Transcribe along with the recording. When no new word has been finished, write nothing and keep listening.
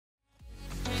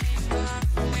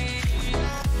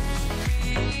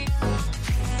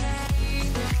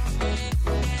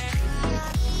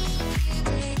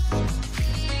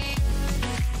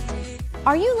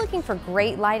Are you looking for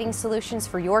great lighting solutions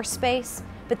for your space,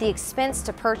 but the expense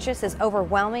to purchase is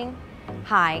overwhelming?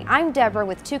 Hi, I'm Deborah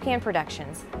with Toucan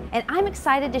Productions, and I'm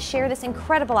excited to share this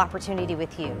incredible opportunity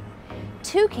with you.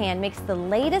 Toucan makes the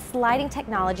latest lighting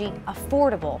technology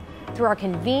affordable through our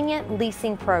convenient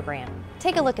leasing program.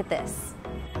 Take a look at this.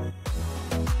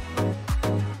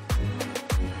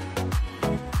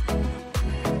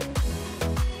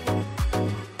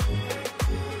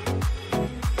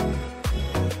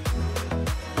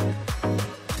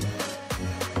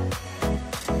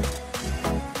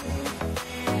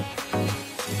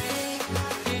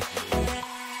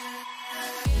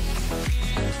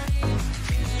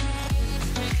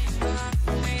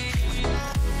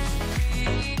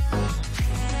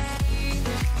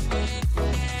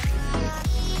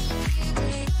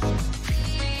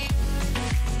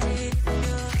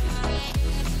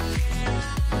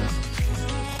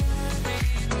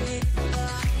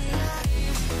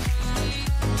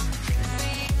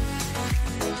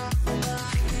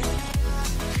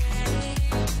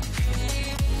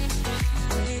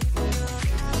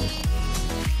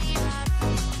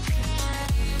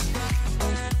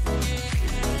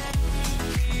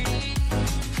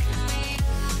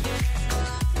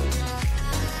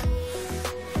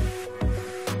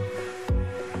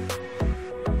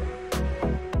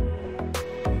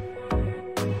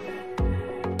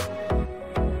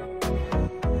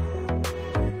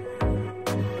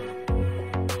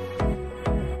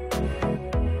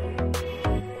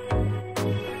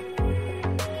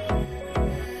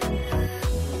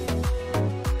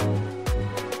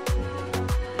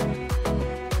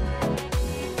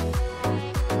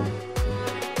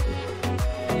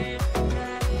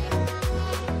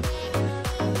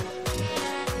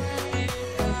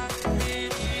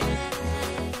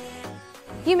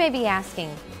 You may be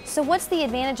asking, so what's the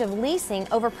advantage of leasing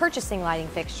over purchasing lighting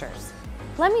fixtures?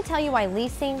 Let me tell you why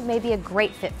leasing may be a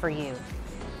great fit for you.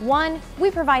 1,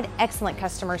 we provide excellent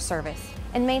customer service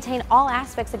and maintain all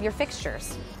aspects of your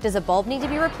fixtures. Does a bulb need to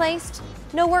be replaced?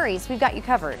 No worries, we've got you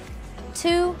covered.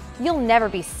 2, you'll never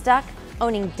be stuck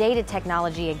owning dated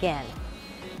technology again.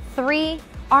 3,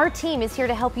 our team is here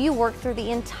to help you work through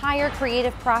the entire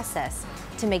creative process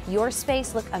to make your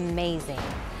space look amazing.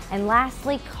 And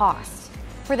lastly, cost.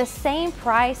 For the same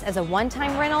price as a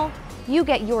one-time rental, you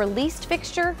get your leased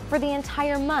fixture for the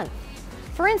entire month.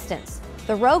 For instance,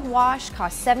 the Rogue Wash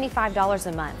costs $75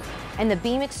 a month and the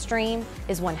Beam Extreme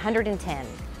is $110.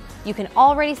 You can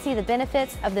already see the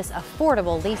benefits of this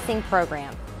affordable leasing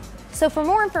program. So for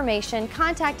more information,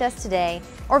 contact us today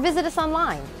or visit us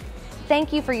online.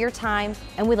 Thank you for your time,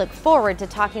 and we look forward to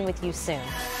talking with you soon.